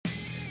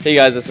Hey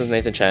guys, this is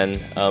Nathan Chen.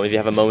 If you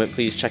have a moment,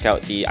 please check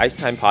out the Ice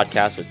Time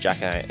podcast with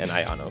Jack and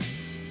Ayano.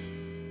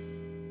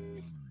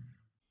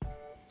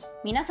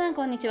 皆さん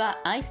こんにち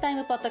は。アイスタイ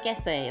ムポッドキャ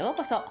ストへよう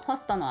こそ。ホ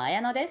ストの綾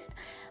乃です。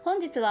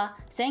本日は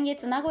先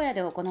月名古屋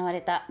で行わ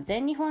れた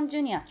全日本ジ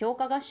ュニア強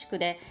化合宿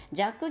で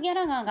ジャック・ギャ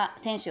ラガーが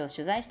選手を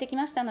取材してき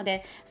ましたの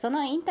で、そ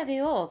のインタビ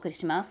ューをお送り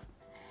します。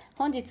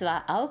本日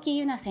は青木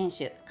優奈選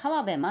手、河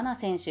辺愛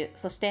菜選手、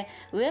そして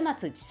植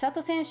松千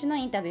里選手の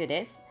インタビュー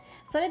です。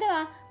それで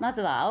はま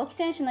ずは青木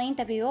選手のイン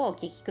タビューをお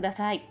聞きくだ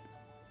さい。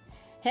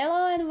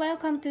Hello and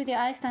welcome to the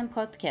Ice Time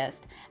podcast.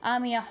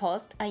 I'm your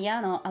host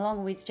Ayano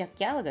along with Jack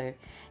Gallagher.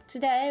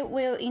 Today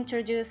we'll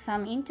introduce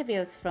some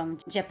interviews from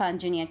Japan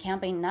Junior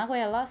Camp in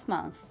Nagoya last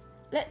month.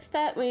 Let's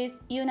start with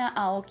Yuna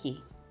Aoki.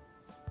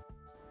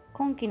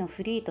 今季の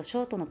フリーとシ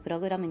ョートのプ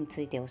ログラムに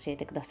ついて教え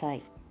てくださ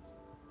い。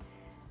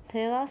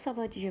Tell us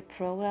about your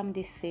program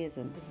this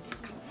season.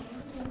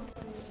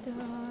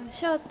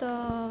 ショート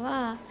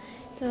は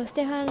ス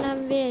テファン・ラ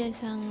ンビエール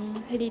さん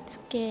振り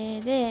付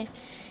けで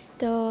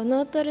ノ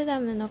ートルダ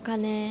ムの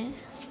鐘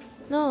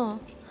の、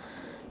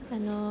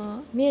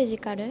ミュージ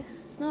カル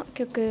の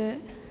曲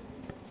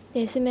で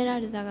エスメラ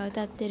ルダが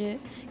歌ってる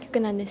曲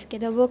なんですけ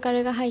ど、ボーカ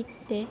ルが入っ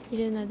てい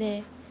るの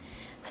で、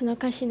その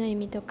歌詞の意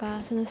味と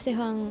か、そのステ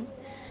ファン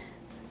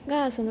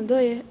がど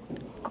ういう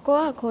ここ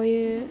はこう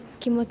いう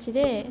気持ち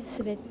で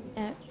滑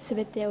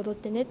って踊っ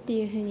てねって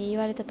いう風に言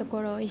われたと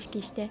ころを意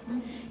識して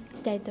い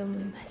きたいと思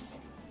いま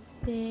す。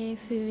で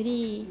フ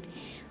リ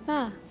ー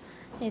は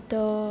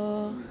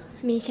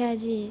ミーシャー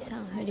G さ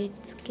ん振り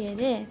付け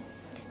で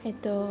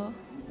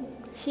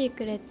シー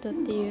クレットっ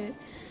ていう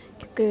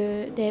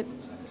曲で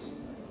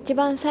一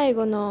番最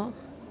後の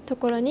と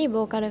ころに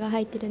ボーカルが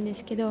入ってるんで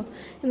すけど、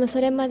でも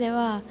それまで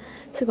は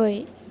すご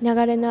い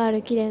流れのあ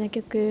る綺麗な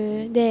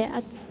曲で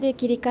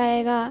切り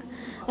替えが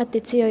あっ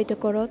て強いと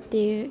ころって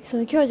いうそ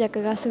の強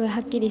弱がすごいは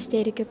っきりして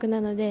いる曲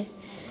なので、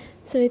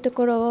そういうと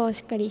ころを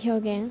しっかり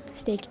表現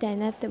していきたい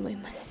なって思い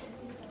ます。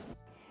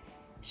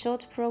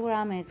Short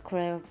program is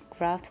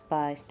choreographed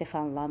by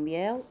Stéphane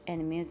Lambiel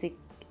and music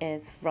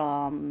is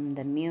from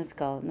the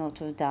musical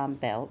Notre Dame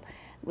Belle,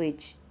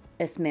 which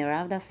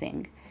Esmeralda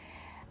sing.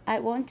 I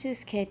want to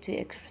skate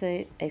to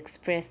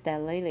express the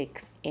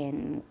lyrics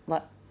and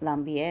what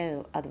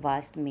Lambiel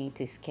advised me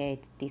to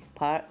skate this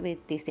part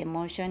with this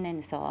emotion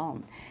and so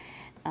on.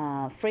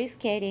 Free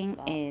skating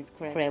is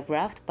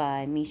choreographed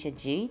by Misha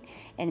G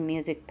and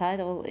music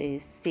title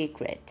is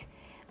Secret,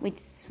 which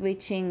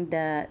switching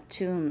the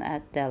tune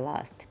at the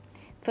last.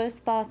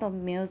 First part of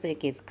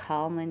music is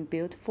calm and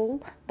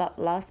beautiful, but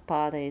last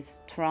part is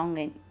strong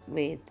and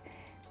with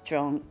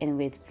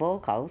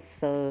vocals.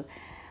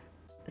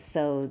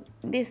 So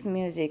this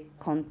music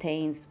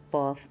contains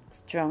both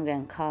strong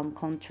and calm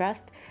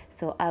contrast.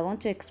 So I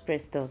want to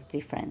express those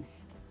difference.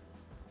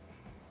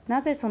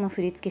 なぜその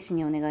振付師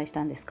にお願いし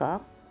たんです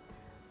か？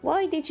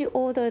 Why did you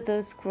order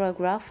those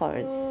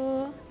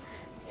choreographers?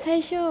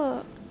 最初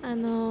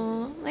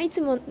い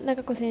つも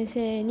中子先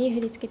生に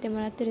振り付けても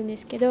らってるんで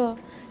すけど、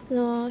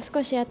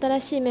少し新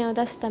しい面を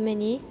出すため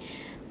に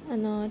違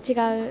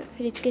う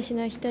振付師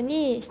の人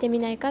にしてみ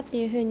ないかって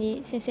いうふう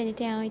に先生に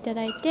提案をいた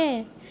だい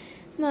て、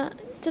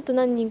ちょっと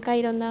何人か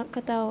いろんな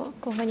方を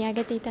候補に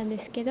挙げていたんで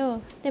すけ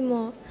ど、で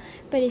もやっ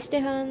ぱりス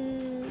テファ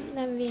ン・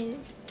ランビエル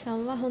さ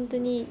んは本当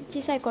に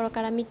小さい頃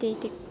から見てい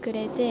てく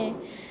れて、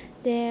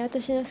で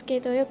私のスケ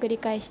ートをよく理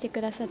解して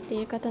くださって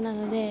いる方な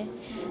ので、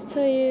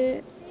そうい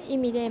う意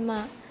味で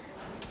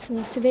そ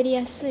の滑り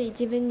やすい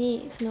自分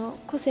にその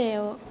個性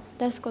を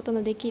出すこと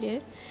のでき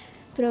る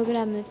プログ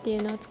ラムってい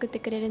うのを作って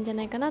くれるんじゃ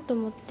ないかなと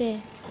思って、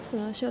そ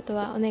のショート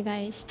はお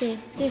願いして、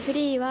でフ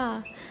リー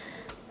は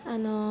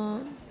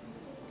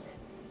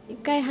一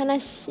回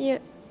話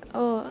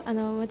を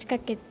持ちか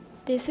け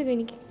てすぐ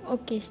に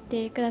OK し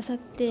てくださっ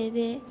て、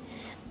で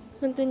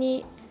本当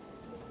に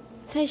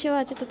最初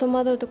はちょっと戸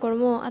惑うところ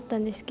もあった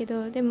んですけ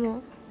ど、で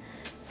も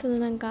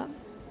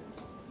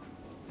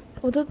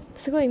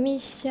すごいミー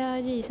シャ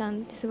ー G さん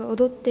ってすごい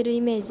踊ってるイ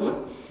メージ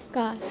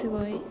がす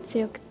ごい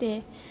強く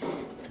て、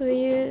そう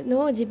いう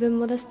のを自分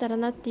も出せたら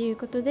なっていう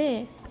こと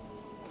で、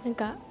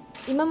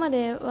今ま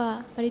で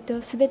は割と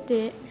滑っ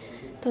て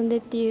飛んで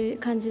っていう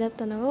感じだっ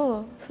たの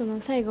を、そ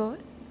の最後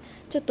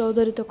ちょっと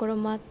踊るところ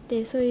もあっ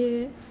て、そう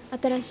いう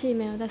新しい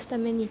面を出すた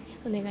めに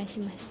お願いし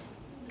ました。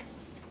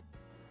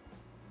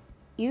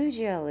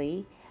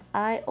Usually,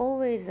 I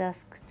always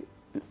asked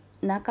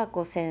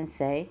Nakako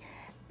sensei,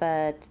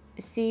 but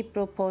she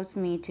proposed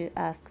me to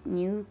ask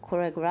new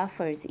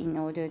choreographers in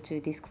order to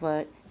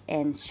discover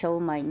and show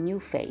my new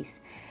face.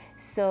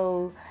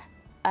 So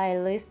I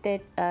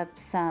listed up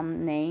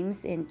some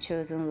names and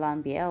chosen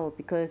Lambiel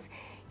because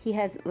he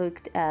has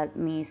looked at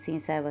me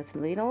since I was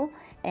little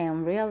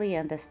and really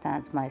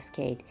understands my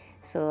skate.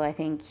 So I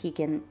think he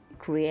can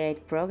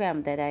create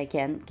program that I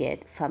can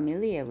get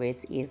familiar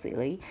with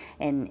easily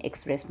and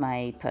express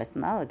my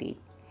personality.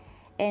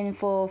 And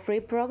for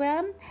free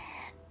program,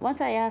 once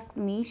I asked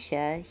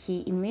Misha,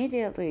 he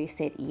immediately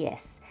said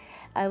yes.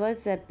 I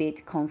was a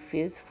bit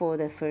confused for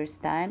the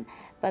first time,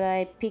 but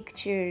I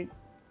pictured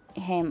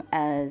him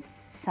as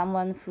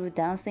someone who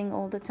dancing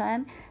all the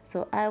time,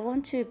 so I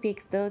want to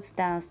pick those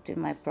dance to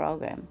my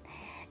program.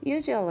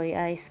 Usually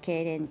I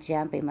skate and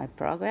jump in my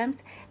programs,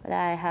 but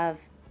I have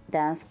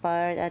dance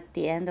part at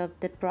the end of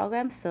the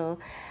program, so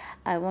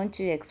I want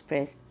to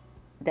express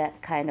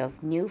that kind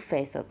of new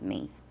face of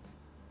me.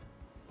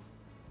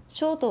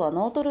 ショートは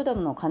ノートルダ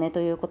ムの鐘と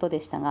いうことで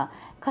したが、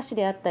歌詞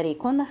であったり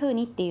こんな風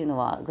にっていうの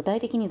は具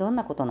体的にどん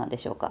なことなんで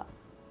しょうか？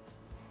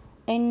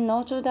 In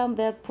Notre Dame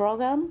Bell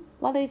program,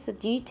 what is the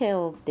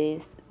detail of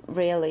these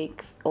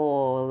lyrics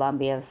or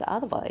Lambier's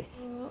advice?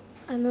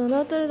 ノ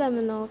ートルダ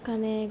ムの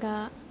鐘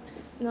が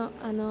ノ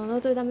ー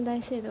トルダム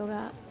大聖堂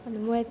が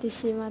燃えて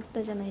しまっ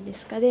たじゃないで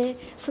すか。で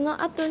そ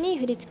の後に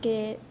振り付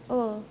け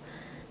を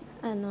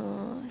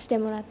して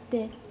もらっ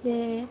て、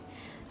で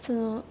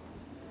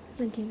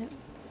なんていうんだろう、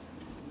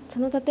そ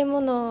の建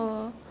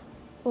物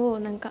を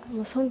なんか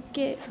もう尊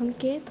敬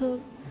と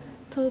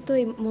尊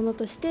いもの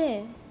とし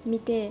て見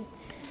て、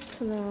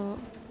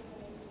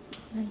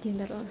なんていうん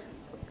だろう、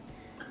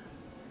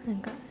なん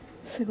か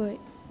すごい、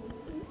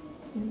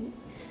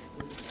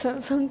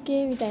尊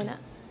敬みたいな、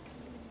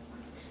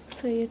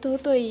そういう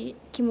尊い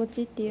気持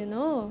ちっていう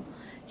のを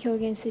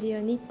表現するよ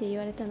うにって言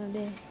われたの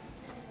で、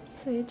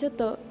そういうちょっ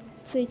と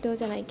追悼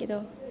じゃないけ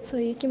どそ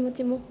ういう気持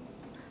ちも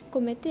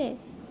込めて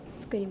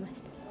作りまし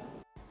た。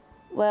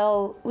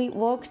Well, we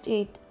worked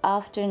it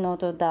after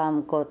Notre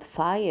Dame got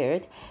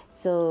fired,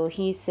 so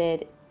he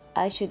said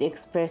I should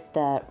express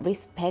the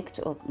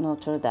respect of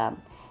Notre Dame.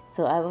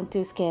 So I want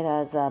to skate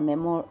as a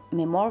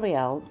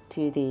memorial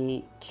to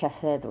the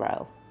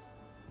cathedral.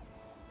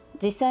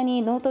 実際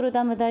にノートル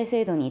ダム大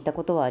聖堂に行った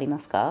ことはありま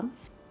すか？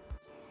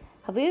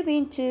 Have you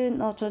been to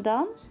Notre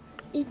Dame?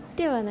 行っ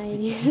てはない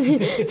で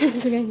す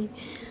さすがに。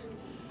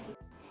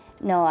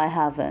No, I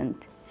haven't.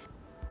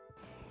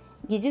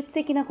 技術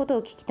的なこと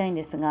を聞きたいん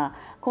ですが、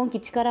今期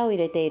力を入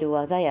れている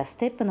技やス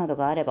テップなど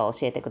があれば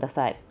教えてくだ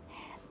さい。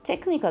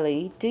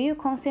Technically, do you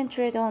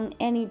concentrate on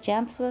any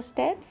jumps or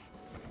steps?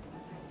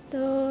 ジ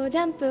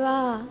ャンプ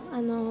は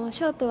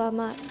ショートは、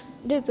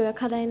ループが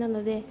課題な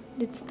ので、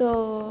ルッツ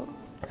ト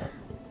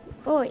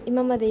を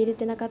今まで入れ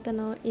てなかった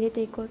のを入れ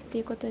ていこうって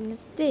いうことになっ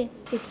て、ル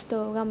ッツ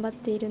トを頑張っ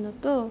ているの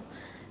と、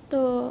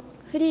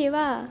フリー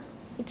は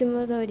いつ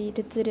も通り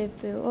ルッツルー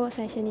プを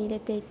最初に入れ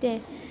てい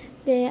て、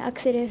でアク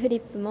セルフリ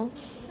ップも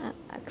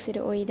アクセ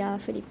ルオイラー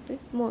フリップ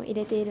も入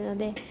れているの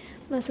で、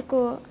そ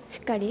こをし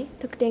っかり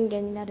得点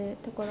源になる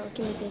ところを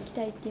決めていき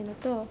たいっていうの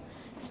と、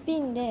スピ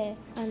ンで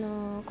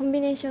コン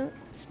ビネーション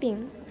スピ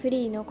ン、フ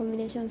リーのコンビ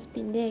ネーションス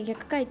ピンで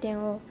逆回転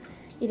を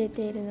入れ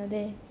ているの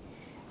で、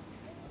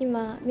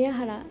今宮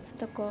原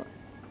聡子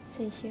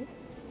選手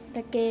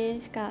だけ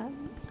しか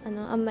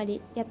あんま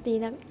りやってい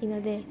ない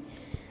ので、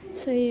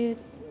そういう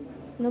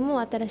のも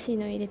新しい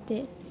のを入れ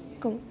て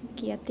今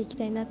期やっていき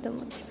たいなと思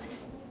っています。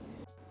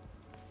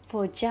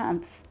For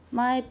jumps,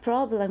 my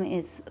problem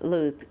is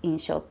loop in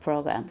short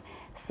program,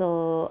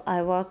 so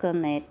I work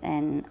on it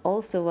and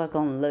also work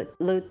on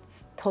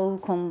Lutz toe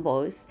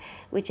combos,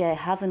 which I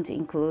haven't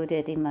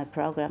included in my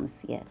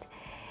programs yet.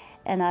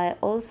 And I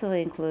also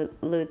include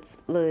Lutz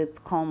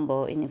loop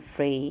combo in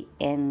free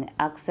and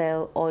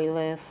Axel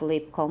Euler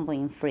flip combo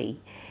in free.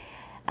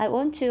 I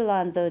want to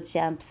learn those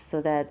jumps so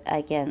that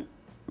I can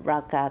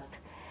rack up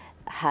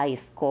high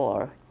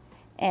score.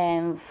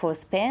 And for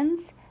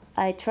spins,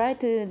 I try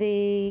to do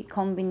the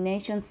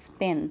combination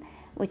spin,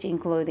 which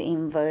include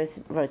inverse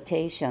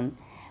rotation,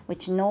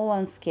 which no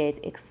one skates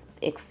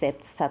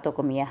except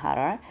Satoko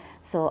Miyahara,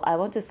 so I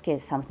want to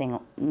skate something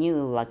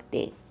new like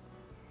this.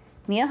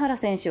 宮原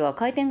選手は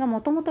回転が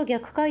もともと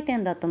逆回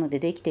転だったので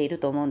できている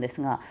と思うんで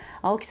すが、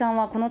青木さん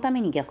はこのた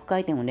めに逆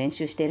回転を練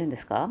習しているんで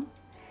すか？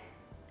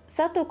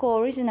 Satoko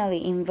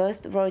originally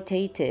inverse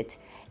rotated,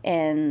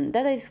 and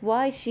that is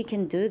why she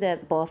can do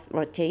that both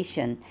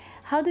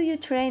rotation.How do you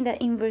train the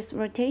inverse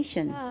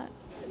rotation?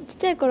 ちっ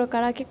ちゃい頃か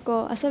ら結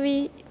構遊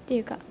びってい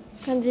うか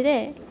感じ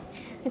で、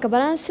なんかバ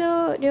ランス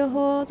を両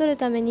方取る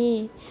ため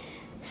に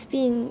ス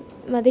ピン、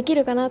でき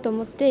るかなと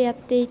思ってやっ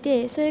てい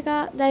て、それ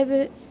がだい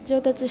ぶ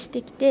上達し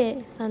てきて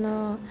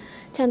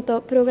ちゃん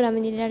とプログラム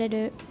に入れられ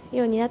る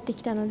ようになって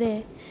きたの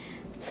で、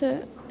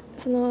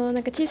そのな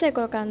んか小さい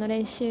頃からの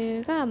練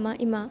習が、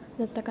今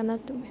だったかな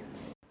と思います。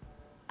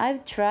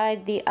I've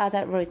tried the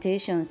other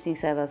rotation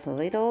since I was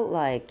little,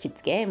 like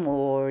kids game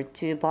or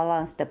to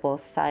balance the both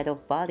sides of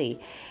body.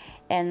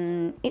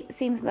 And it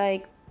seems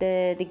like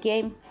the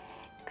game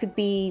could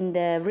be in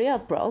the real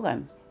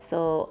program.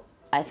 So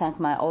I thank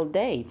my old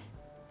days.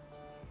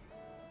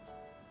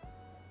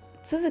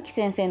 鈴木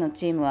先生の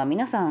チームは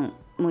皆さん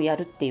もや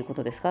るっていうこ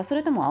とですか？そ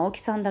れとも青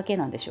木さんだけ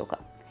なんでしょうか？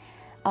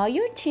 Are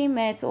your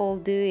teammates all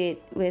do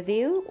it with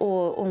you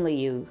or only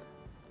you?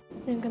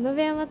なんか延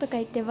山とか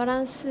行ってバラ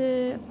ン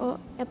スを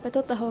やっぱり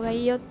取った方が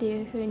いいよって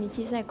いう風に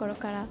小さい頃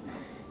から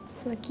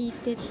聞い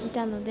てい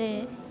たの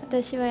で、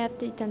私はやっ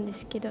ていたんで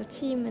すけど、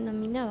チームの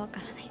みんなはわか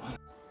らないです。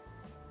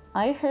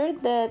I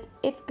heard that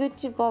it's good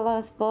to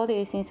balance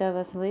body since I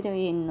was little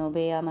in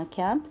Nobeyama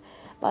camp,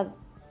 but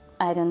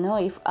I don't know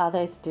if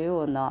others do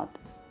or not.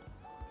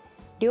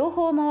 両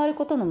方回る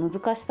ことの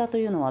難しさと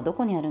いうのはど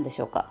こにあるんで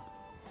しょうか？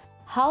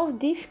 How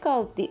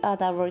difficult the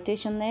other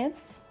rotation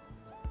is?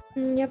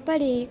 やっぱ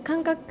り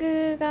感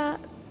覚が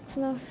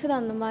その普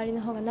段の周りの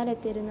方が慣れ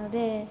ているの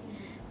で、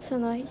そ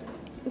の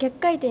逆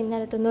回転にな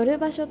ると乗る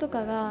場所と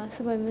かが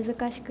すごい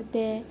難しく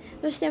て、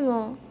どうして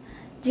も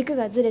軸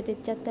がずれていっ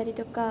ちゃったり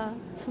とか、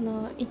そ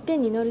の一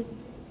点に乗る、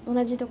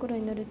同じところ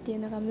に乗るっていう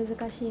のが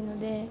難しいの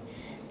で、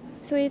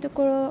そういうと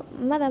ころ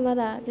まだま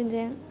だ全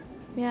然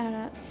宮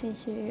原選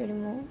手より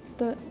も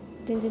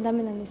全然ダ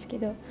メなんですけ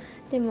ど、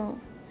でも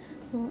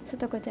もう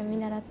聡子ちゃん見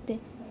習って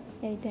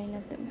やりたいな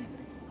って思います。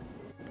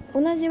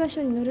同じ場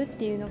所に乗るっ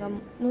ていうのが、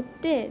乗っ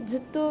てず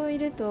っとい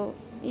るっ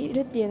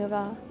ていうのが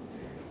や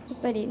っ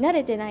ぱり慣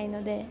れてない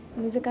ので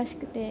難し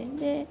くて、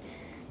で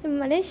も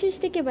まあ練習し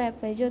ていけばやっ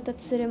ぱり上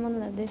達するもの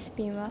なので、ス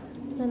ピンは。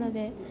なの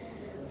で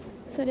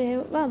それ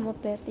はもっ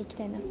とやっていき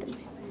たいなと思いま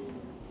す。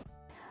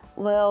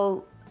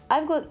 Well,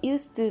 I've got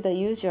used to the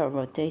usual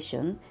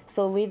rotation,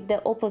 so with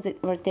the opposite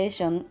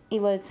rotation, it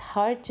was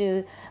hard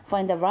to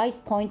find the right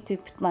point to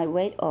put my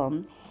weight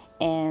on,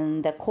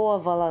 and the core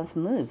balance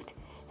moved.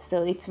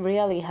 So it's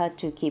really hard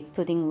to keep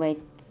putting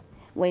weight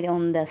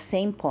on the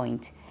same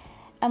point.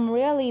 I'm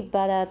really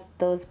bad at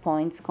those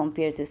points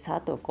compared to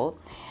Satoko,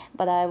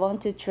 but I want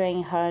to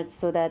train hard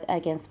so that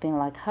I can spin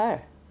like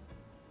her.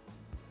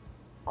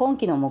 今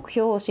期の目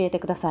標を教えて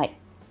ください。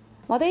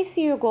What is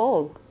your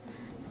goal?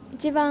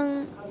 一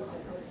番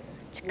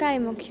近い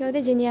目標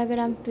でジュニアグ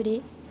ランプ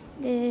リ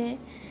で、やっ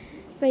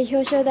ぱり表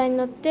彰台に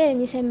乗って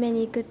2戦目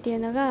に行くっていう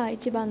のが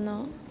今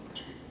の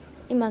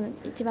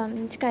一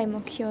番近い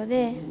目標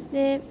で、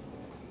やっ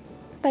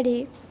ぱ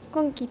り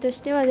今季とし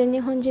ては全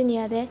日本ジュニ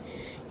アで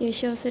優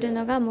勝する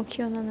のが目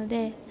標なの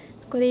で、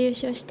ここで優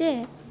勝し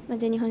て、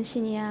全日本シ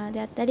ニアで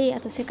あったり、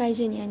あと世界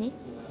ジュニアに行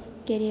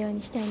けるよう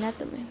にしたいな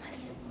と思いま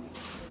す。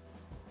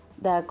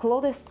The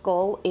closest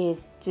goal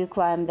is to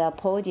climb the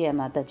podium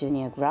at the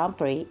Junior Grand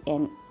Prix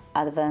and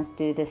advance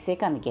to the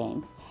second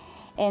game.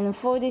 And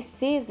for this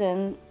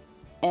season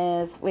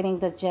is winning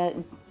the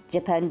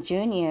Japan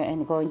Junior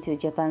and going to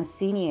Japan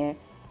Senior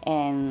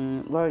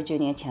and World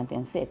Junior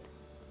Championship.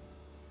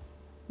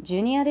 ジ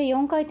ュニアで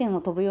4回転を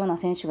飛ぶような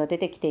選手が出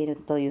てきている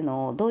という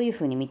のをどういう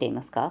ふうに見てい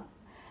ますか？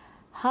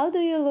 How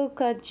do you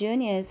look at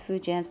juniors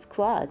who jump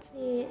quads?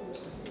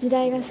 時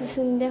代が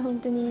進んで本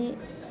当に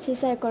小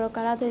さい頃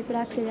からトリプル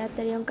アクセルであっ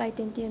たり4回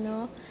転っていう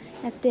のを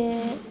やって、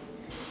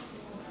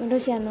ロ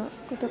シアの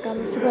子とか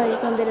もすごい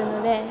飛んでる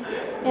ので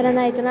やら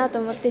ないとなと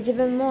思って自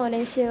分も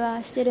練習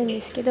はしてるん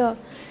ですけど、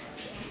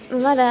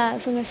まだ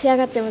その仕上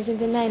がっても全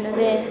然ないの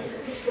で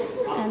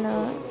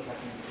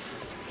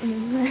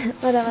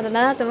まだまだだ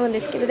なと思うん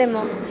ですけど、でも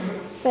やっ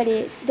ぱ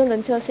りどんどん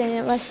挑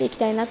戦はしていき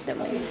たいなって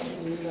思います。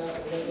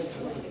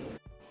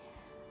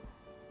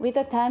 With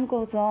the time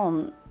goes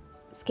on,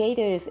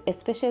 skaters,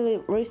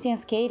 especially Russian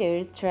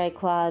skaters, try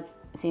quads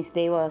since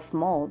they were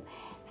small.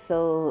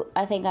 So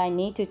I think I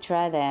need to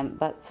try them,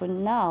 but for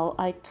now,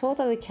 I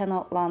totally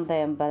cannot learn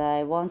them, but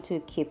I want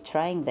to keep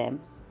trying them.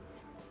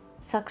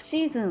 昨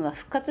シーズンは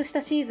復活し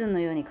たシーズン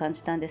のように感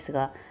じたんです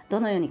が、ど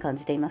のように感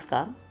じています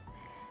か？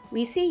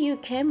 We see you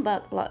came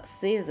back last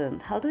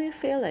season. How do you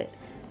feel it?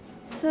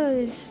 そう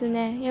です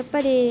ね、やっ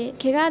ぱり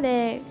怪我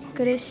で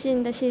苦し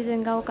んだシーズ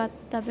ンが多かっ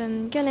た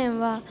分、去年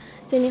は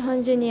全日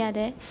本ジュニア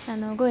で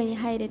5位に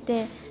入れ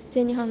て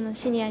全日本の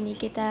シニアに行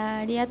け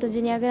たり、あとジ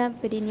ュニアグラン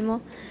プリに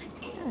も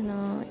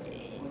3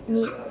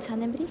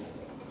年ぶり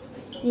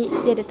に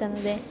出れた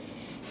ので、やっ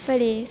ぱ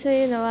りそう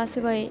いうのは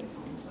すごい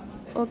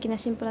大きな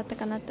進歩だった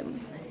かなと思いま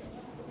す。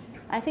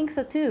 I think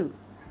so too.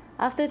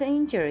 After the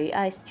injury,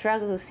 I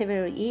struggled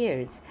several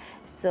years,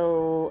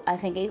 so I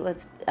think it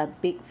was a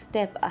big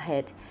step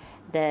ahead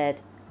that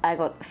I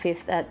got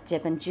 5th at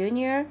Japan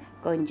Junior,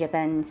 going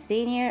Japan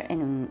Senior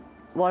and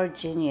World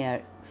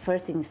Junior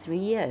first in 3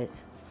 years.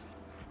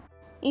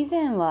 以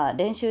前は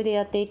練習で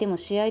やっていても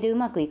試合でう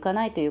まくいか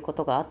ないというこ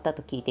とがあった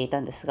と聞いていた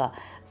んですが、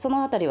そ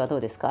のあたりはど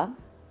うですか？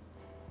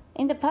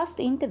 In the past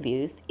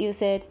interviews, you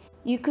said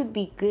you could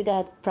be good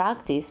at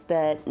practice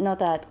but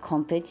not at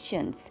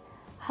competitions.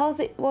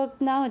 How's it work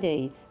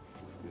nowadays?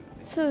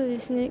 そうで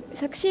すね、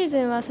昨シーズ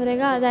ンはそれ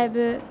がだい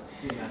ぶ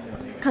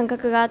感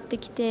覚が合って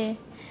きて、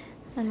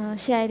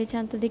試合でち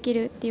ゃんとでき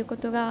るっていうこ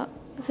とが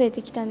増え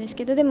てきたんです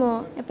けど、で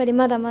もやっぱり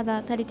まだまだ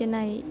足りて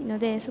ないの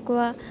で、そこ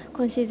は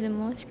今シーズン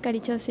もしっか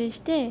り調整し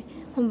て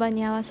本番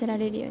に合わせら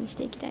れるようにし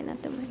ていきたいな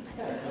と思います。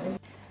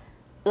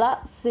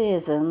 Last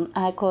season,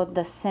 I caught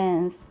the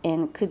sense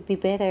and could be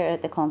better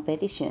at the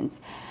competitions,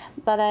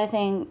 but I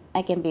think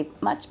I can be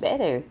much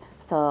better,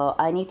 so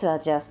I need to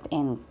adjust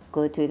and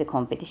go to the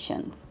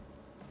competitions.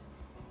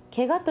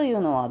 怪我とい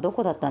うのはど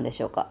こだったんで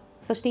しょうか？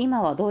そして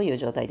今はどういう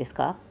状態です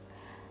か？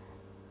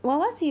 What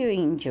was your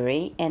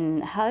injury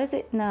and how is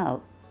it now?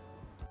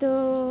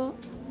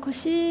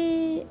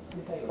 腰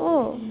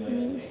を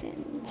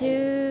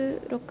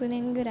2016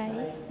年ぐらい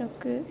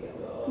6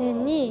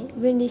年に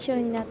分離症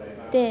になっ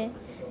て、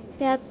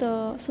であ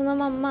とその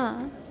まん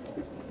ま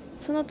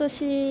その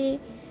年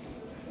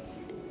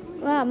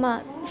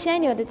は試合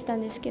には出てた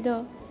んですけ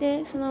ど、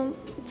でその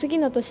次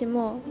の年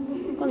も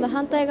今度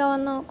反対側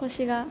の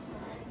腰が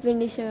分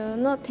離症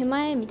の手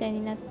前みたい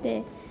になっ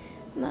て、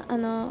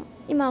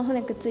今は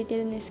骨くっついて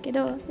るんですけ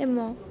ど、で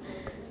も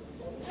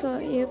そ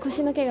ういう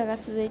腰の怪我が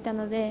続いた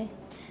ので、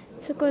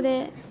そこ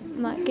で、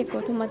結構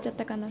止まっちゃっ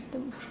たかなって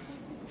思う。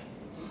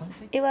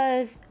It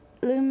was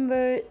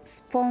lumbar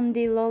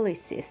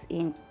spondylosis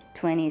in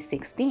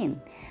 2016.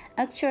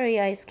 Actually,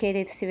 I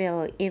skated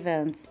several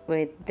events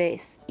with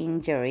this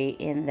injury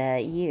in the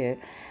year,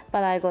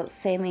 but I got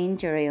same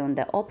injury on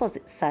the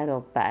opposite side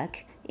of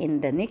back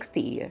in the next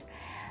year.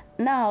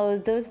 Now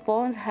those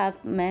bones have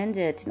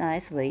mended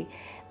nicely,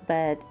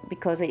 but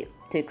because it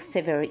took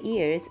several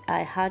years,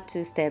 I had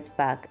to step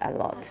back a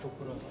lot.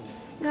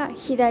 が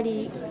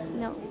左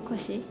の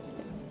腰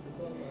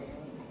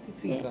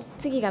で、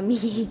次が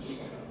右。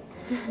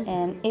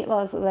And it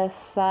was left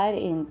side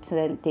in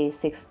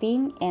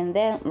 2016 and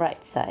then right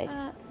side.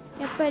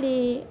 やっぱ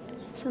り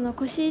その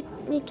腰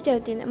に来ちゃう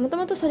っていうのはもと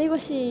もと反り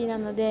腰な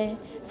ので、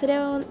それ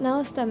を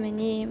治すため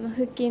に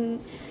腹筋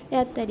で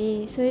あった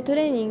りそういうト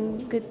レーニ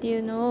ングってい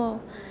うのを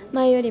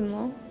前より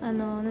もな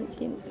ん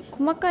ていうの、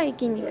細かい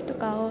筋肉と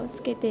かを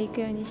つけてい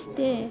くようにし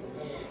て、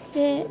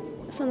で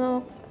そ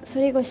の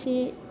反り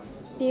腰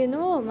っていう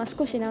のを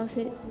少し治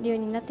せるよう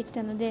になってき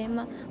たので、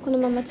この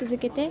まま続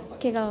けて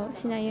怪我を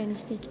しないように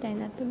していきたい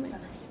なと思いま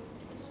す。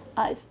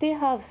I still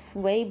have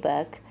sway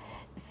back,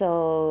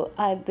 so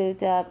I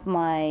built up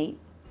my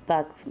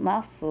back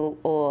muscle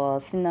or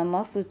thinner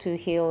muscle to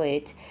heal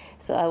it.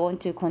 So I want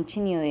to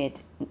continue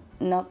it,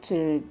 not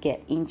to get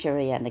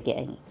injury and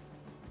again.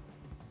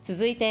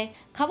 続いて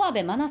川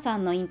辺真奈さ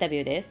んのインタビ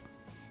ューです。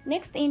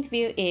Next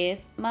interview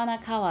is 真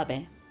奈川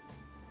辺。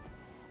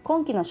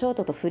今季のショー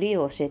トとフリ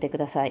ーを教えてく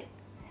ださい。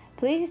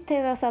Please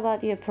tell us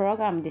about your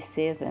program this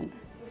season.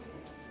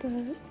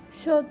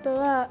 ショート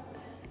は、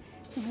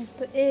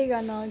映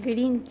画のグ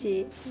リン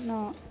チ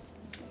の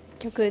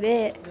曲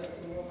で、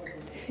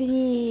フ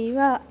リー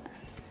は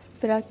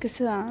ブラック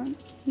スワン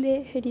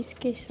で、振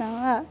付師さ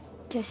んは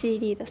キャシー・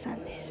リードさ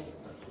んです。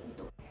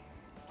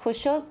For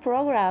short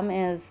program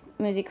is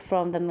music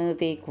from the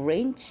movie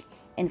Grinch,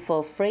 and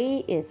for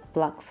free is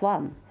Black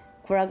Swan.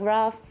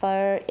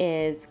 Choreographer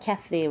is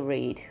Kathy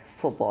Reed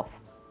for both.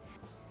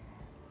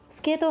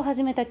 スケートを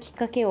始めたきっ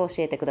かけを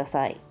教えてくだ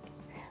さい。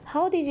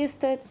How did you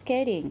start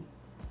skating?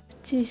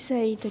 小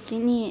さい時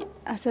に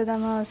浅田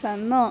真央さ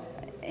んの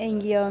演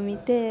技を見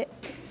て、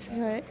す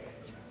ごい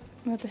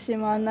私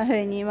もあんな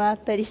風に回っ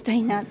たりした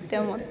いなって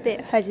思っ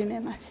て始め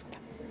ました。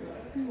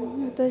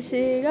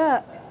私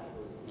が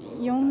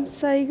4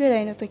歳ぐ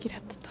らいの時だ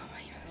ったと思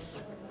いま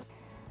す。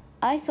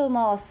I saw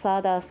Mao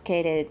Asada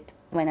skated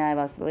when I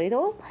was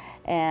little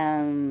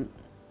and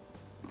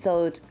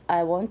thought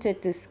I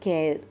wanted to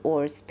skate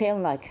or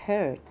spin like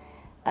her.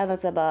 I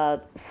was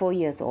about 4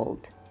 years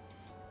old.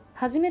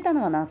 始めた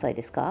のは何歳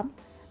ですか？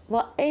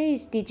 What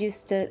age did you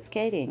start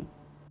skating?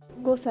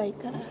 5歳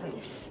からで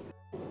す。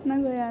名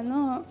古屋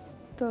の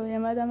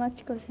山田真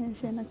知子先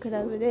生のク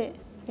ラブで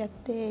やっ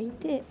てい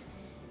て、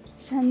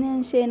3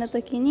年生の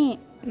時に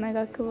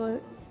長久保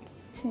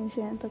先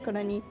生のとこ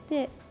ろに行っ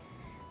て、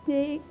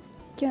で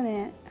去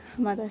年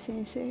浜田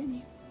先生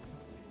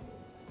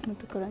の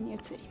ところに移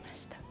りま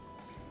した。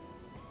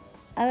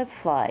I was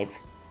 5.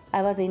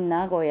 I was in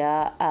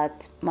Nagoya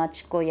at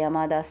Machiko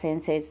Yamada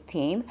Sensei's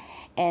team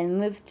and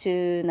moved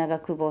to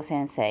Nagakubo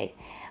Sensei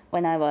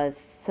when I was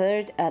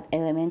third at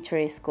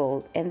elementary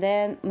school and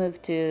then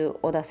moved to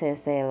Oda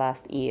Sensei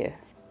last year.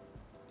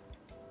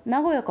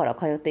 名古屋から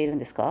通っているん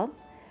ですか？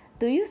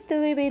 Do you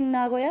still live in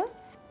Nagoya?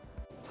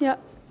 いや、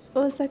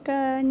大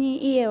阪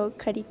に家を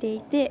借りて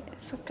いて、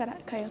そこから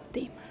通っ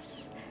ていま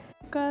す。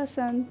お母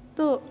さん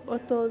と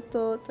弟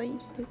と行っ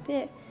て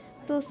て、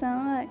お父さ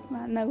んは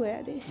名古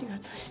屋で仕事を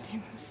してい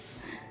ます。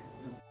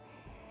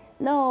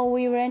No,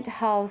 we rent a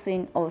house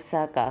in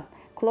Osaka,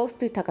 close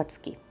to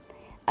Takatsuki.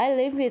 I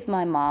live with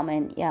my mom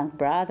and young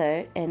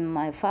brother, and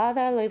my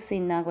father lives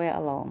in Nagoya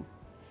alone.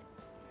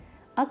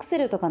 アクセ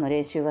ルとかの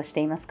練習はし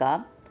ています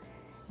か？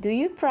 Do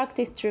you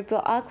practice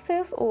triple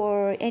axels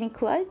or any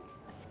quads?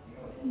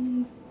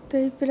 ト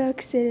リプルア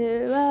クセ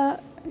ルは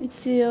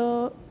一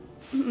応、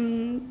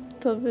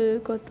飛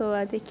ぶこと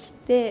はでき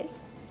て、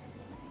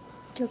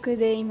曲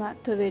で今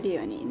飛べる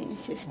ように練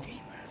習してい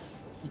ます。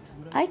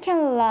I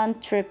can learn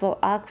triple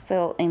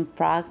axel in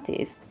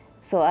practice,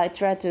 so I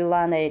try to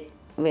learn it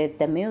with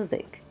the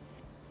music.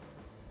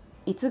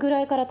 いつぐ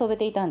らいから飛べ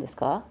ていたんです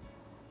か？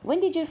 When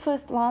did you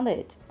first learn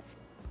it?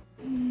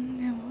 で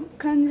も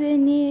完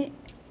全に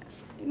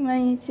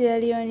毎日や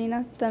るようにな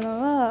った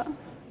のは本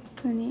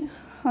当に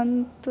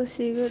半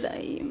年ぐら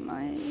い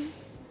前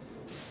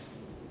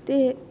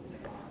で、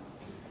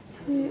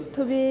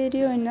飛べる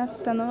ようになっ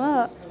たの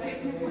は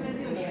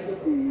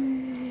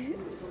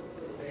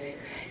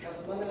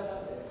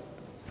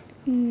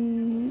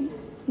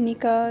2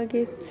ヶ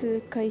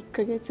月か1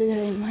ヶ月ぐ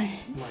らい前で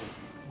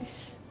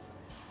す。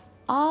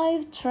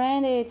I've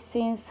trained it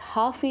since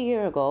half a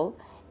year ago,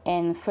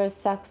 and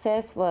first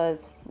success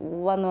was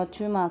 1 or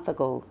 2 months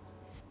ago.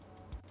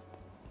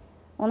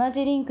 同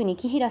じリンクに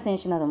紀平選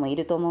手などもい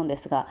ると思うんで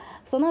すが、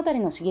そのあたり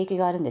の刺激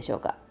があるんでしょう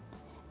か？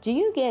 Do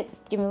you get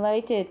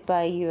stimulated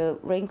by your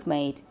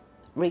rinkmate,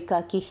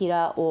 Rika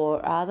Kihira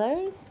or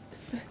others?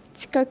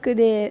 近く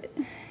で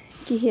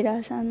木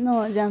平さん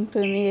のジャンプ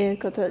を見れ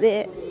ること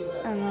で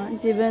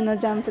自分の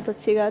ジャンプと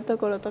違うと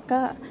ころと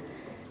か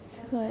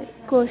すごい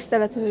こうした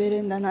ら飛べ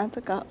るんだなと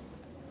か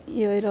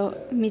いろいろ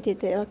見て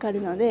て分か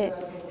るので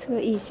すご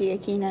いいい刺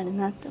激になる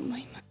なと思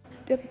います。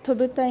で飛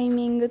ぶタイ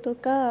ミングと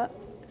か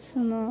そ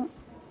の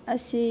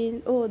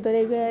足をど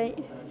れぐらい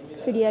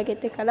振り上げ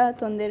てから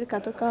飛んでる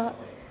かとか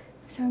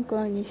参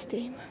考にして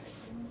います。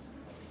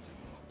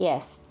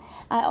 Yes,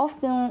 I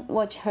often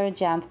watch her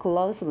jump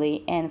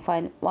closely and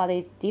find what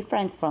is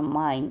different from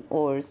mine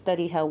or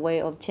study her way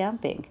of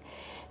jumping.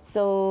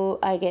 So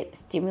I get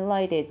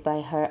stimulated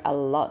by her a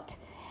lot.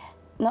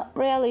 Not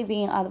really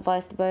being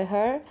advised by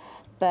her,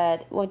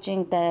 but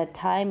watching the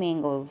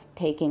timing of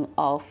taking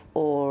off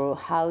or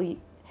how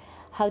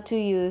to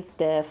use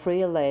the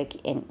free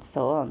leg and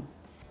so on.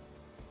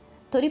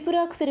 トリプル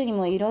アクセルに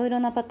もいろいろ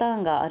なパタ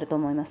ーンがあると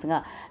思います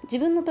が、自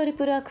分のトリ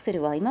プルアクセ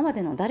ルは今ま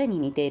での誰に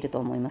似ていると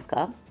思います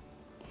か？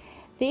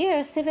 There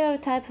are several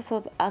types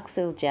of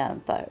axel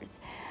jumpers.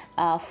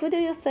 Who do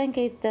you think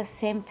is the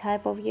same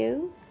type of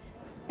you?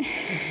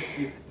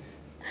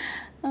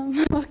 あん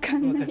ま分か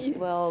んないです。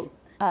 Well,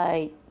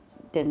 I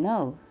don't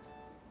know.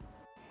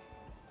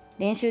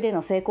 練習で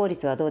の成功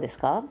率はどうです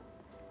か？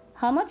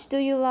 How much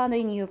do you learn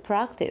in your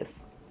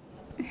practice?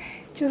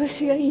 調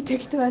子がいい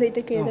時と悪い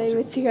時はだい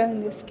ぶ違う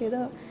んですけ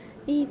ど、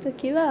いい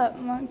時は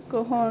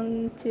5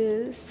本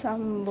中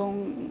3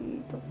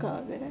本と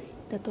かぐらい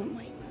だと思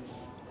います。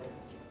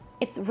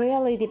 It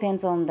really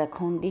depends on the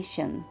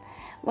condition.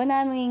 When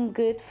I'm in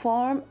good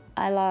form,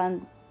 I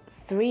learn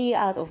 3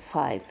 out of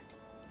 5.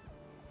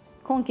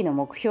 今期の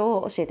目標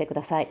を教えてく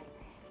ださい。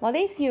What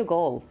is your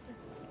goal?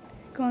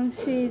 今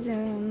シーズ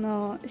ン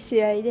の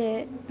試合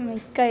で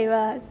1回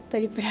はト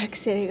リプルアク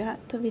セルが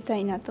飛びた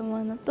いなと思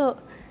うのと、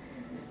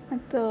あ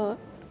と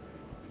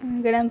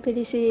グランプ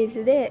リシリー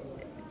ズで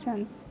ちゃ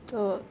ん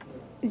と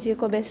自己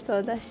ベスト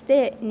を出し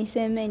て2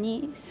戦目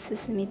に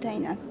進みたい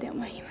なって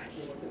思いま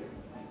す。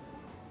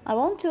 I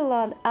want to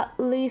learn at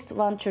least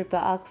one triple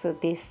axel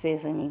this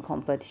season in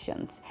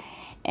competitions,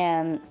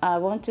 and I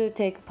want to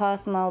take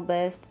personal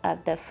best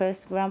at the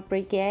first Grand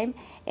Prix game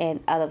and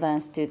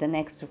advance to the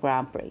next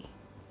Grand Prix.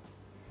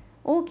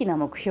 大きな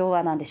目標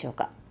は何でしょう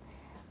か？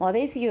 What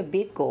is your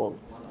big goal?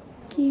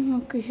 大きい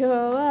目標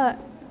はやっ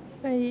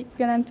ぱり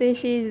グランプリ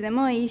シリーズで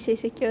もいい成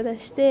績を出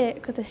して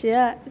今年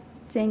は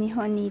全日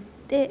本に行っ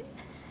て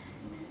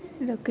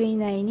6位以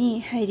内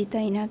に入り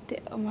たいなっ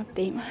て思っ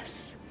ていま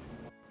す。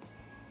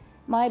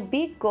 My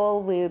big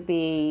goal will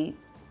be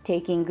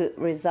taking good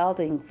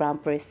result in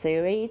Grand Prix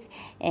series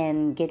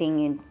and getting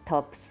in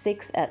top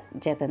 6 at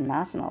Japan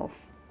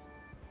Nationals.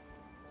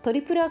 ト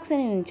リプルアクセ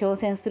ルに挑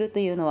戦すると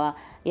いうのは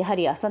やは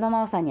り浅田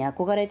真央さんに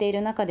憧れてい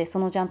る中でそ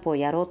のジャンプを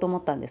やろうと思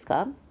ったんです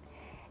か？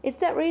 Is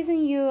that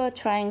reason you are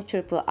trying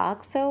triple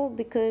axel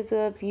because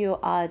of your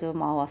idol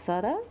Mao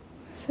Asada?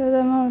 浅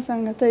田真央さ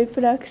んがトリ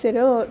プルアクセ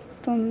ルを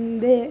飛ん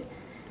で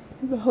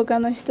他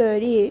の人よ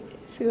り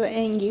すごい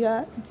演技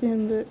が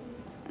全部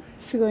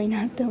すごい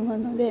なって思う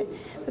ので、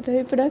ト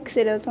リプルアク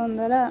セルを飛ん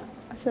だら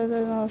浅田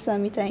真央さ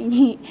んみたい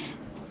に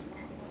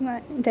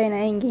みたいな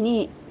演技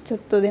にちょっ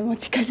とでも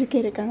近づ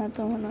けるかな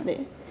と思うので。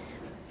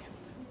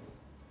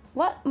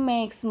 What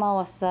makes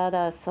Mao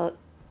Asada so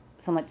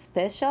much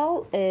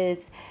special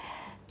is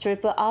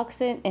triple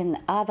axel and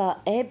other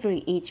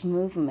every each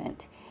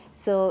movement.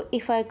 So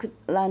if I could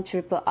learn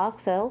triple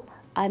axel,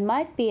 I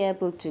might be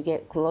able to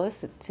get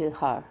closer to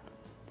her.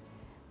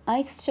 ア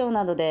イスショー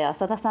などで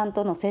浅田さん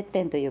との接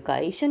点というか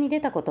一緒に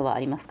出たことはあ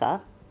ります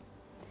か？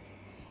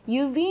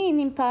 You've been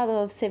in part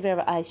of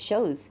several ice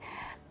shows.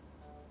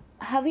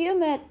 Have you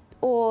met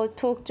or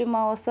talked to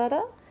Mao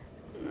Asada?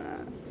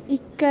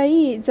 一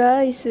回ザ・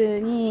アイス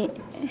に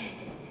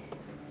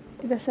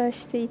出さ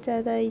せてい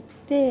ただい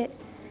て、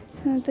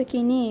その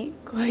時に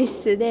更衣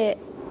室で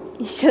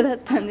一緒だっ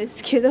たんで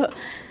すけど、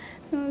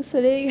そ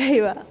れ以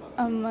外は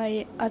あんま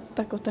り会っ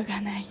たこと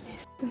がないで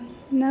す。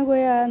名古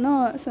屋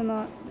のそ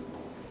の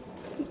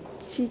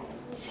ちっ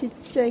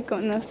ちゃい子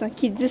のその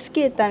キッズス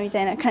ケーターみ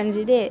たいな感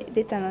じで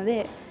出たの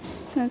で、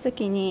その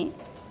時に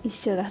一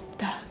緒だっ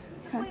た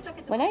感じ。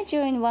 When I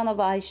joined one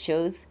of ice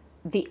shows,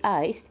 The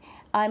Ice,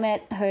 I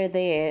met her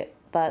there,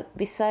 but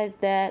besides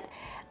that,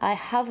 I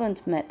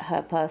haven't met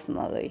her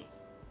personally.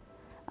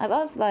 I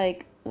was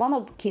like one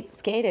of kid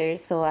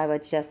skaters, so I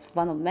was just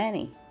one of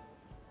many.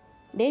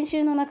 練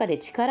習の中で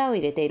力を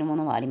入れているも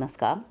のはあります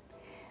か？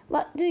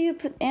 What do you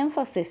put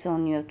emphasis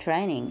on your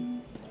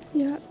training? い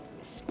や、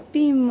ス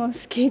ピンも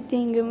スケーテ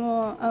ィング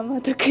もあん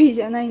ま得意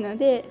じゃないの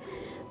で、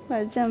ジ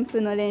ャンプ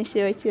の練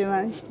習を一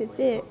番して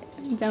て、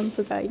ジャン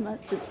プが今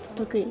ずっ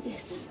と得意で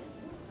す。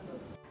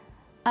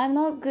I'm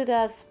not good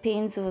at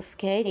spins or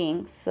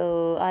skating,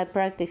 so I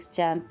practice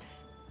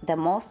jumps the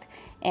most,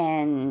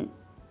 and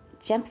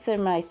jumps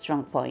are my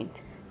strong point.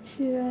 練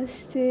習は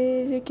し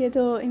てるけ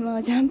ど、今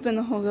はジャンプ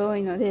の方が多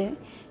いので、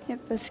やっ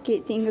ぱスケ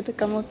ーティングと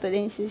かもっと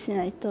練習し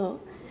ないと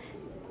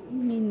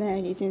みんな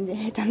より全然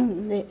下手な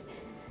ので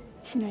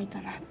しないと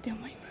なって思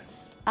います。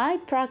I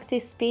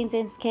practice spins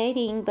and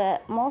skating,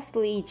 but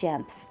mostly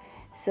jumps.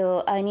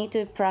 So I need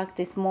to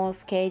practice more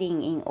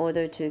skating in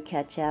order to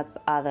catch up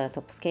other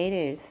top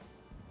skaters.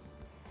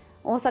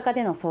 大阪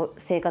での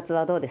生活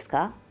はどうです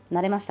か？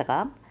慣れました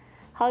か？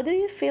 How do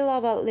you feel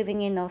about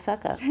living in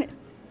Osaka?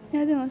 い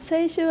やでも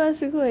最初は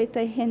すごい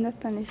大変だっ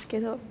たんですけ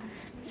ど、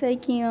最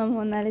近は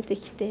もう慣れて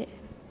きて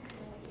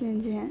全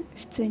然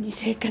普通に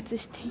生活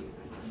しています。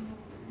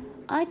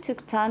I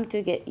took time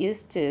to get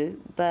used to,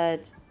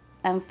 but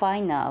I'm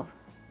fine now.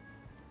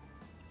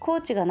 コ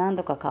ーチが何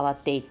度か変わっ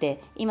てい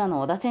て、今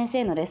の小田先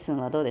生のレッスン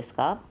はどうです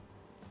か？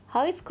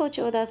 How is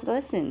Coach Oda's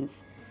lessons?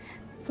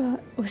 やっ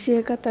ぱ教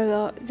え方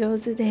が上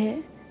手で、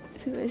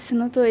すごいそ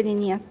の通り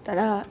にやった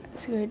ら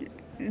すごい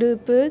ルー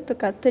プと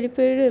かトリ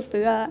プルルー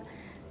プが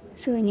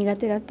すごい苦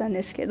手だったん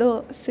ですけ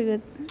ど、す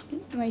ぐ、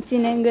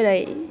1年ぐら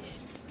い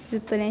ずっ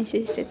と練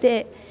習して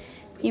て、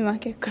今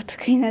結構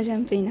得意なジャ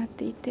ンプになっ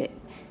ていて、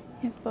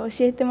やっぱ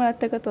教えてもらっ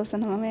たことをそ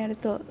のままやる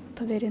と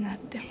飛べるなっ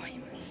て思い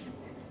ます。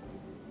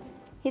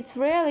He's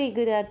really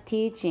good at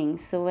teaching,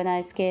 so when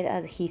I skate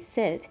as he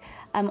said,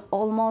 I'm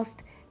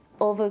almost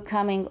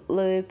overcoming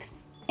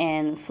loops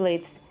and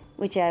flips,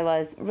 which I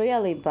was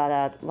really bad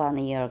at 1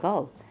 year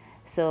ago.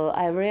 So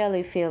I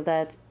really feel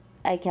that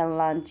I can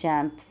learn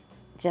jumps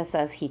just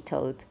as he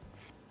taught.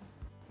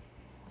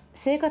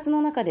 生活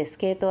の中でス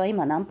ケートは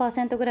今何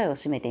%ぐらいを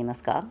占めていま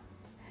すか？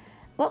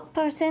 What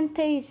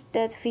percentage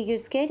does figure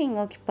skating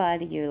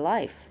occupied your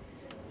life?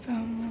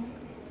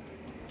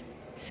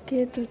 ス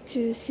ケート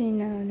中心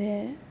なの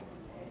で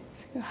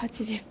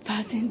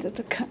 80%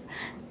 とか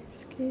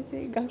スケ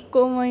ート、学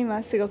校も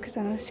今すごく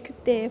楽しく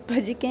て、やっぱ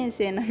受験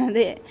生なの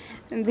で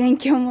勉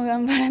強も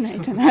頑張らない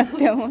となっ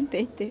て思っ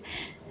ていて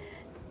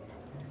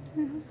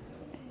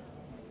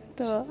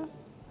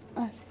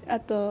あ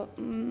と、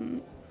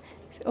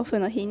オフ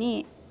の日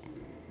に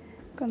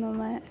この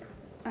前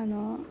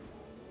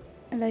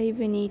ライ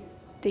ブに行っ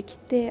てき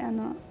て、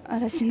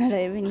嵐の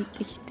ライブに行っ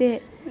てき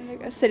て、だ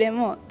からそれ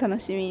も楽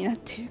しみになっ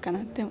ているかな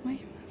って思いま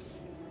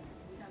す。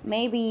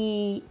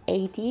Maybe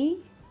 80,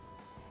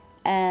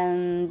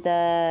 and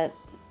the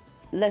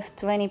left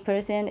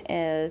 20%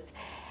 is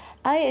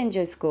I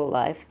enjoy school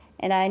life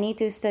and I need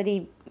to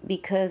study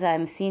because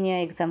I'm senior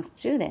exam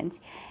student,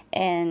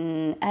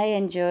 and I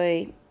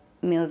enjoy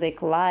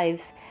music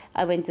lives.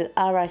 I went to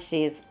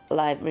Arashi's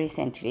live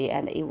recently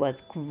and it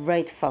was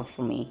great fun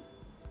for me.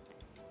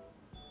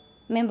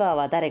 メンバー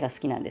は誰が好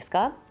きなんです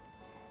か？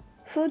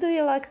 Who do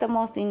you like the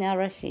most in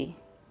Arashi?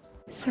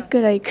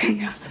 桜井くん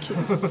が好き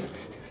です。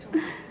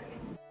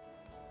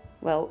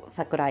Well,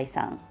 桜井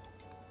さん。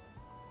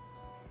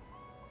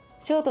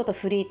ショートと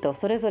フリーと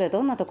それぞれ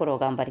どんなところを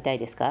頑張りたい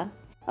ですか？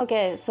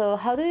 Okay, so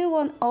how do you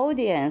want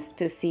audience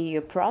to see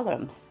your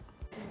programs?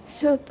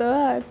 ショート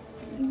は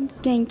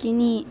元気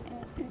に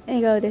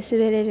笑顔で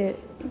滑れる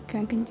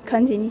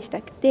感じにした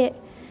くて、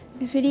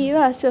フリー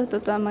はショート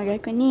とは真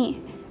逆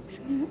に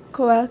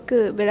怖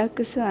くブラッ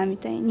クスワンみ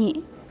たい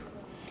に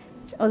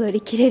踊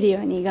りきれる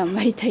ように頑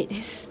張りたい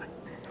です。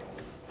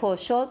For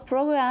short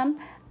program,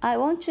 I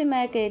want to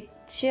make it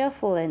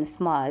cheerful and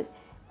smart,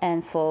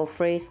 and for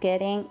free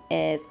skating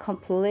is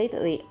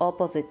completely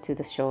opposite to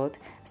the short,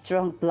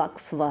 strong black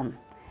swan.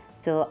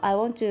 So I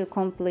want to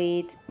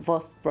complete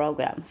both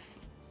programs.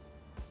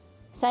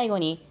 最後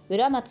に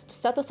浦松千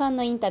里さん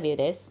のインタビュー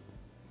です。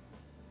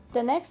The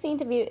next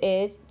interview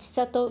is 千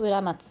里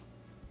浦松。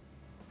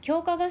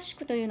強化合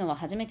宿というのは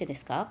初めてで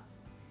すか？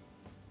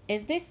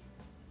 Is this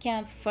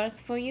camp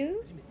first for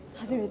you?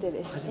 初めて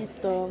です。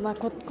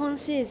今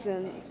シーズ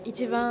ン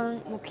一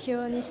番目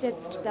標にして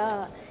き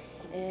た、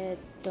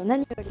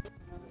何より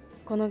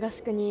この合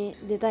宿に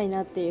出たい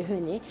なっていうふう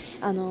に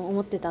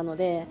思ってたの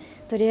で、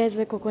とりあえ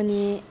ずこ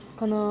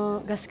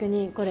の合宿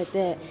に来れ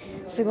て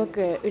すご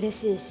く嬉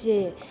しい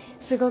し、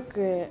すご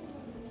く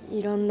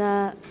いろん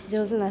な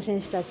上手な選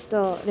手たち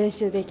と練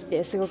習でき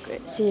てすごく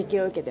刺激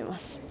を受けてま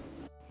す。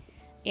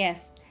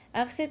Yes,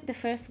 I've set the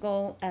first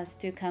goal as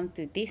to come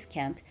to this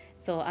camp,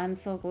 so I'm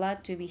so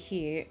glad to be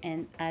here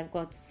and I've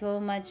got so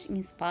much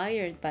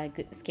inspired by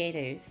good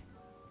skaters.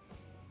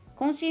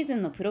 今シーズ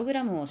ンのプログ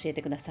ラムを教え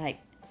てくださ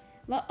い。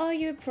What are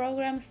your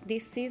programs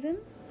this season?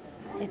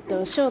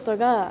 ショート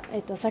が、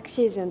昨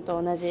シーズンと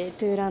同じ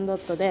トゥーランドッ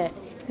トで、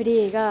フ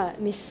リーが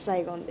ミスサ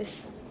イゴンで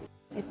す。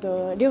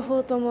両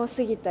方とも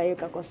杉田由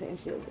香子先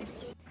生で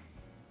す。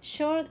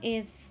Short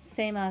is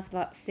same as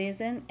last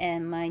season,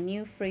 and my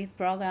new free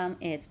program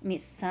is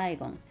Miss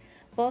Saigon.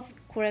 Both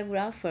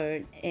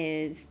choreographer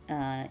is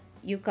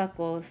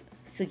Yukako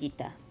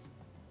Sugita.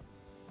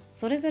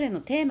 それぞれ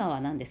のテーマ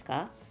は何です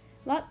か？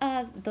 What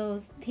are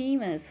those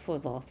themes for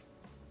both?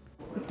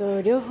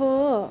 両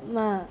方、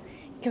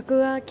曲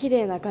は綺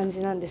麗な感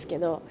じなんですけ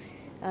ど、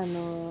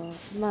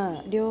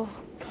両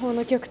方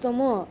の曲と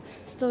も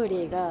ストーリ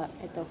ーが、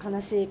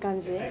悲しい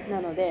感じ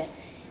なので、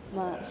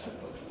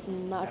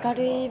明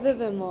るい部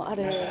分もあ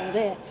るの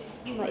で、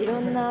いろ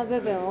んな部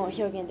分を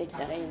表現でき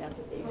たらいいなっ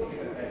ていうふうに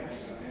思っていま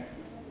す。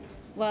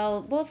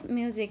Well, both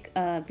music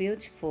are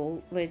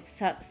beautiful with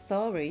sad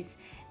stories,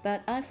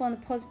 but I found a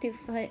positive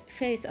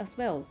face as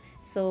well.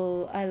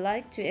 so I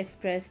like to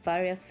express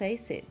various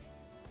faces.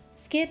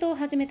 スケートを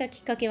始めた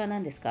きっかけは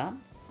何ですか？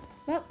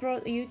 What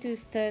brought you to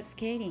start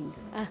skating?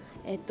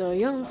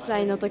 4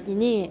歳の時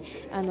に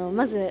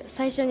まず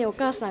最初にお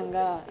母さん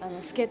が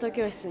スケート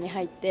教室に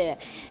入って、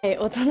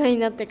大人に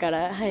なってか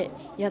ら、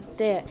やっ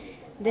て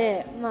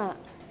で、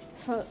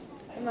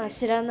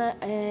知らない、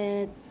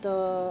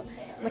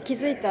気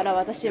づいたら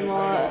私も、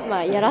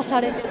やらさ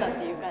れてたっ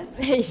ていう感じ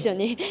で一緒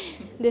に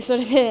でそ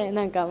れで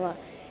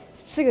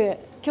すぐ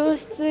教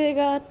室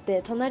があっ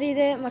て隣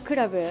で、ク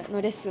ラブ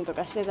のレッスンと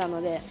かしてた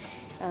ので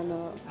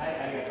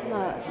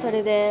そ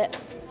れで、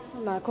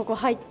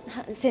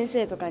先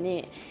生とか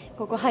に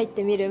ここ入っ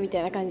てみるみ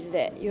たいな感じ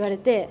で言われ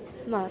て、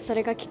そ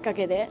れがきっか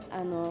けで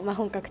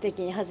本格的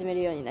に始め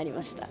るようになり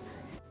ました。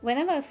 When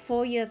I was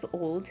 4 years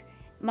old,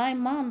 my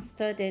mom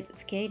started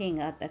skating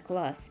at the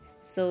class,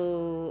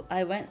 so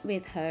I went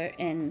with her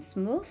and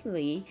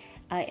smoothly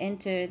I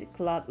entered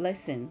club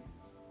lesson.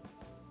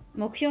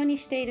 目標に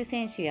している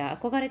選手や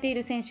憧れてい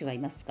る選手はい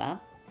ます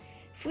か？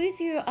 Who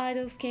is your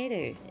idol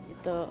skater?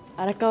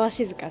 荒川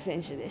静香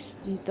選手です。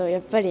や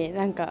っぱり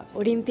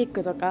オリンピッ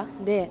クとか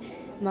で、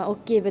大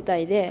きい舞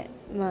台で、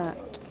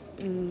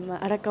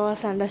荒川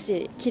さんら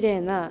しい綺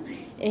麗な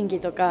演技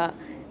とか、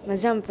ジ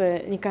ャン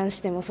プに関し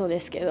てもそうで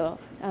すけど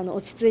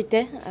落ち着い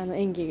て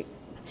演技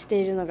し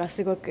ているのが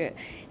すごく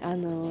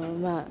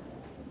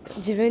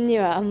自分に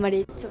はあんま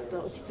りちょっと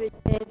落ち着い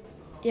て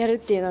やるっ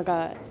ていうの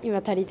が今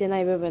足りてな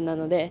い部分な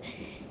ので、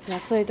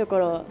そういうとこ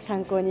ろを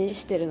参考に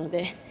しているの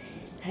で、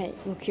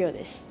目標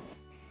です。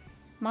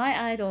 My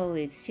idol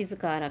is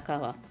Shizuka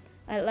Arakawa.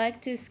 I like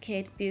to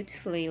skate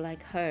beautifully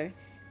like her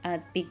at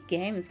big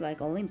games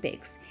like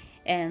Olympics,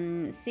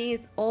 and she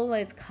is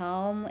always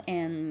calm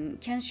and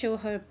can show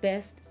her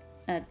best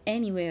at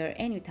anywhere,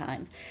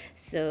 anytime.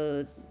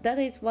 So that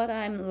is what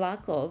I'm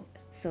lack of.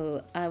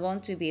 So I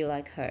want to be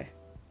like her.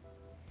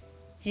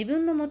 自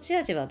分の持ち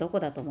味はどこ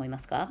だと思いま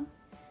すか？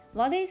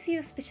 What is your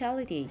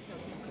specialty?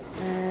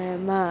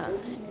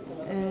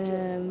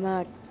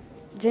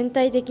 全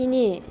体的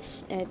に、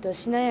し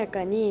なや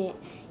かに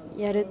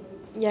やれ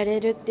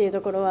るっていう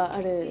ところは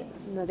ある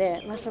の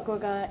で、そこ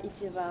が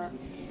一番、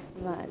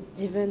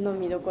自分の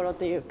見どころ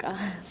というか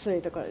そうい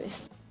うところで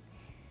す。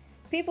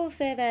 People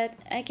say that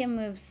I can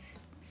move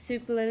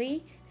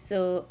superly,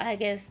 so I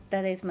guess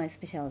that is my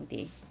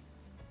specialty.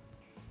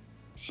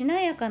 し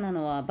なやかな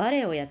のはバレ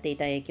エをやってい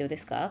た影響で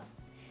すか？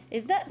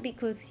 Is that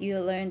because you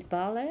learned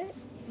ballet?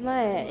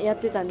 前やっ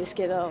てたんです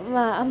けど、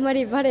あんま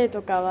りバレエ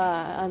とか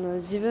は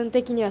自分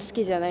的には好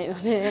きじゃない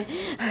ので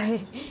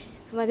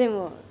で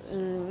も、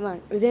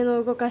腕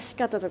の動かし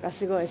方とか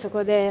すごいそ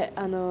こで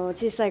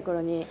小さい頃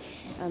に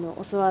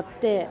教わっ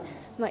て、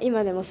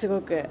今でもす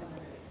ごく、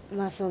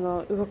そ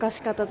の動か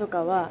し方と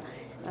かは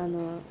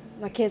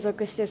継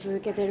続して続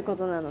けているこ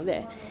となの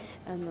で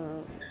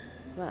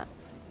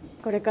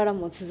これから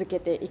も続け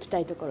ていきた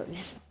いところで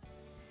す。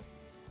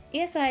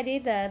 Yes, I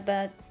did that,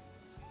 but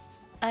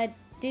I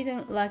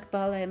didn't like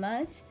ballet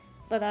much,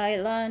 but I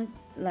learned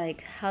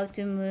like how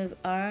to move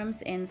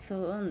arms and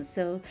so on,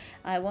 so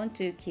I want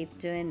to keep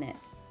doing it.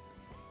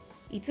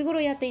 いつ頃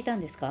やっていた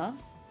んですか？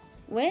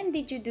 When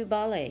did you do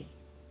ballet?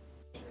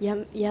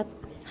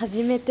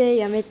 始めて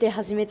やめて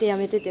始めてや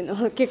めてっていう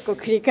のを結構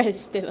繰り返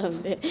してた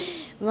ので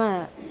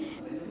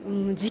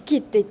時期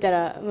って言った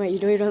らい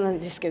ろいろなん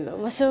ですけど、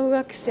小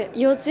学生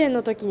幼稚園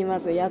の時にま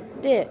ずやっ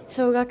て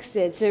小学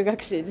生中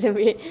学生全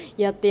部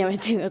やってやめ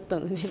てだった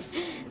のでそ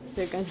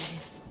ういう感じで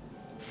す。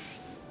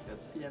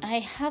 I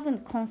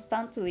haven't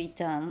constantly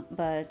done,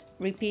 but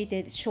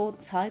repeated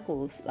short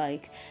cycles.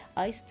 Like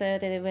I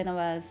started when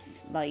I was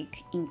like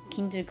in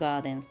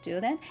kindergarten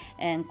student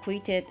and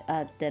quitted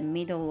at the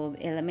middle of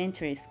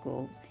elementary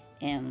school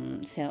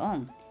and so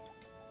on.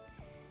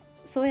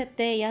 そうやっ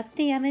てやっ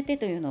てやめて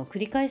というのを繰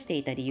り返して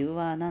いた理由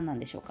は何なん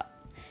でしょうか？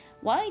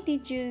 Why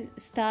did you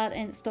start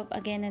and stop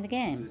again and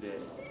again?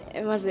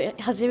 まず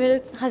始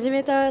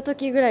めた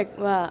時ぐらい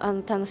は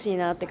楽しい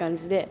なって感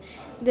じで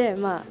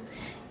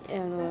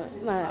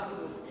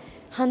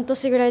半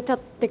年ぐらい経っ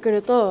てく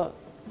ると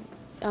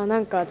な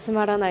んかつ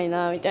まらない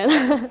なみたいな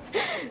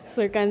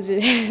そういう感じ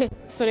で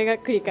それが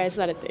繰り返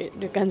されてい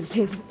る感じ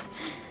です。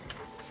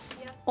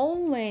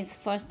 Always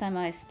first time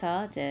I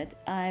started,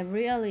 I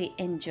really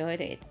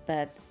enjoyed it,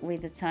 but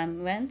with the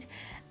time went,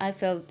 I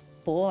felt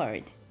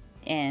bored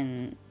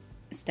and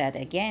start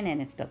again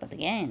and stop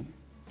again.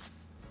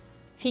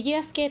 フィギュ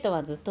アスケート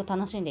はずっと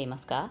楽しんでいま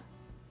すか？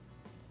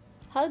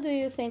 How do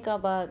you think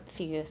about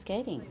figure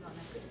skating?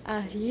 フ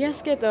ィギュア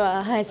スケート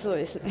はそう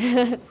です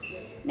ね。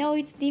No,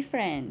 it's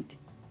different.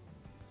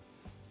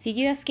 フィ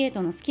ギュアスケー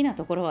トの好きな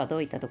ところはど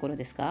ういったところ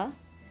ですか？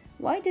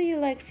 Why do you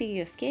like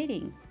figure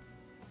skating?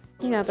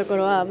 好きなとこ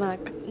ろはなん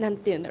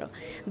て言うんだろう、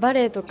バ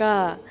レエと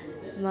か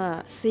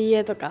水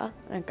泳とか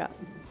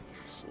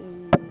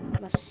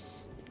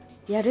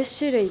やる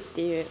種類っ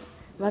ていう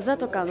技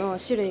とかの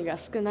種類が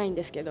少ないん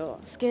ですけど、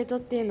スケートっ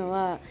ていうの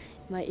は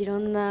いろ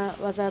んな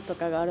技と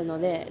かがあるの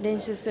で練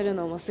習する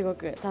のもすご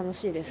く楽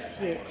しいです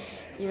し、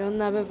いろん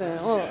な部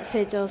分を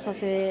成長さ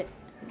せ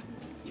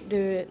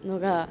るの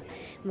が、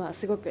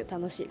すごく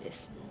楽しいで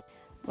す。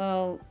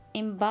Well,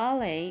 in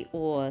ballet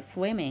or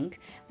swimming,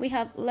 we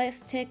have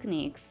less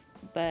techniques,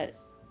 but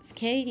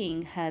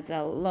skating has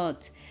a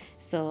lot,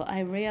 so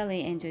I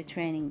really enjoy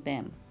training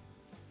them.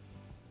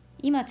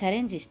 今チャ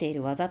レンジしてい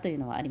る技という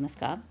のはあります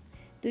か？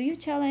 Do you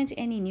challenge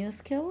any new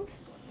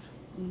skills?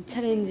 チ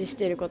ャレンジし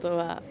ていること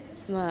は、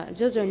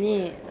徐々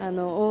に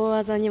大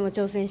技にも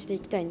挑戦してい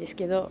きたいんです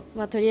けど、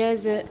とりあえ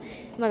ず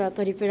まだ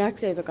トリプルアク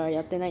セルとかは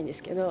やってないんで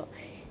すけど、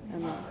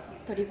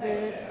トリプルル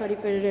ッツ、トリ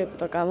プルループ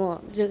とか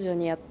も徐々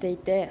にやってい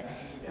て、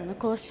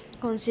今シ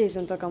ー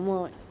ズンとか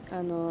も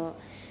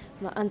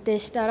安定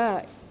した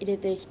ら入れ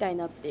ていきたい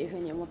なっていうふう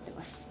に思って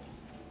ます。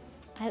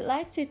I'd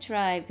like to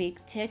try big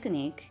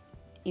technique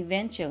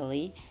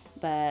eventually,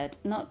 but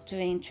not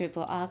doing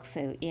triple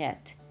axel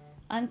yet.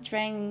 I'm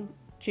trying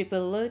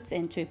triple lutz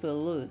and triple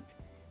loop,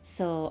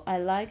 so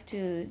I like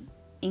to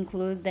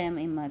include them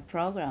in my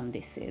program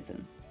this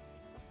season.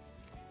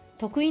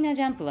 得意な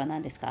ジャンプは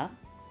何ですか？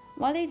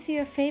 What is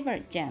your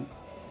favorite jump?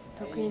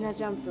 得意な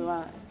ジャンプ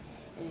は、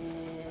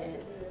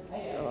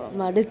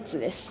ルッツ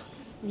です。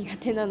苦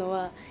手なの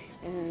は、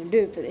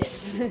ループで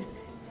す。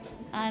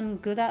I'm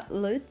good at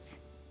lutz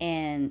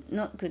and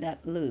not good at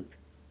loop.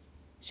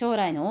 将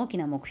来の大き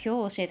な目標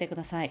を教えてく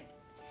ださい。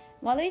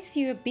What is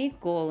your big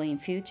goal in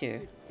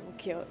future?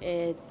 目標、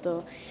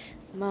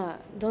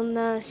どん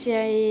な試合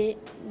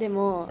で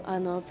も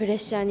プレッ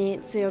シャーに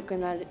強く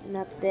なっ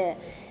て、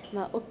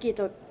大きい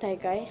大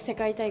会、世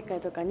界大会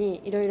とか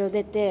にいろいろ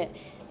出て、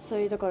そう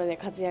いうところで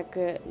活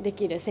躍で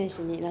きる選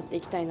手になって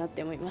いきたいなっ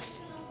て思いま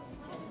す。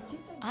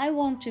I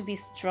want to be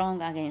strong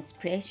against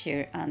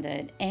pressure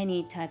under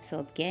any types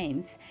of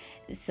games.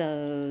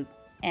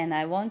 And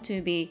I want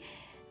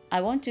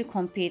to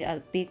compete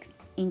at big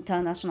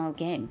international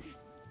games.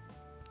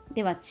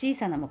 では小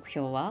さな目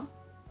標は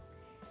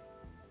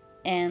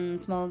And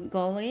small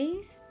goal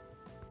is?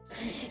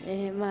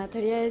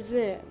 とりあえ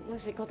ずも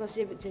し今年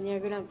ジュニア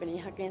グランプリに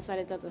派遣さ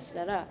れたとし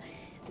たら、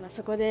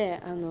そこ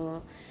で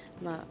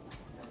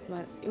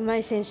うま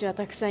い選手は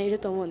たくさんいる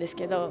と思うんです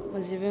けど、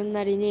自分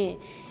なりに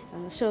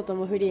ショート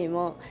もフリー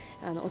も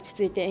落ち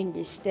着いて演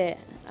技して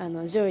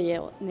上位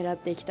を狙っ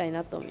ていきたい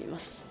なと思いま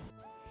す。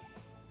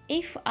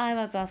If I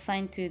was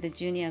assigned to the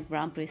Junior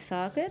Grand Prix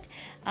circuit,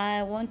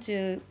 I want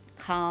to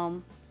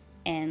come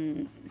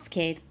and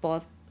skate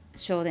both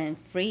short and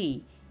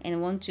free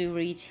and want to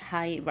reach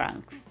high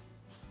ranks.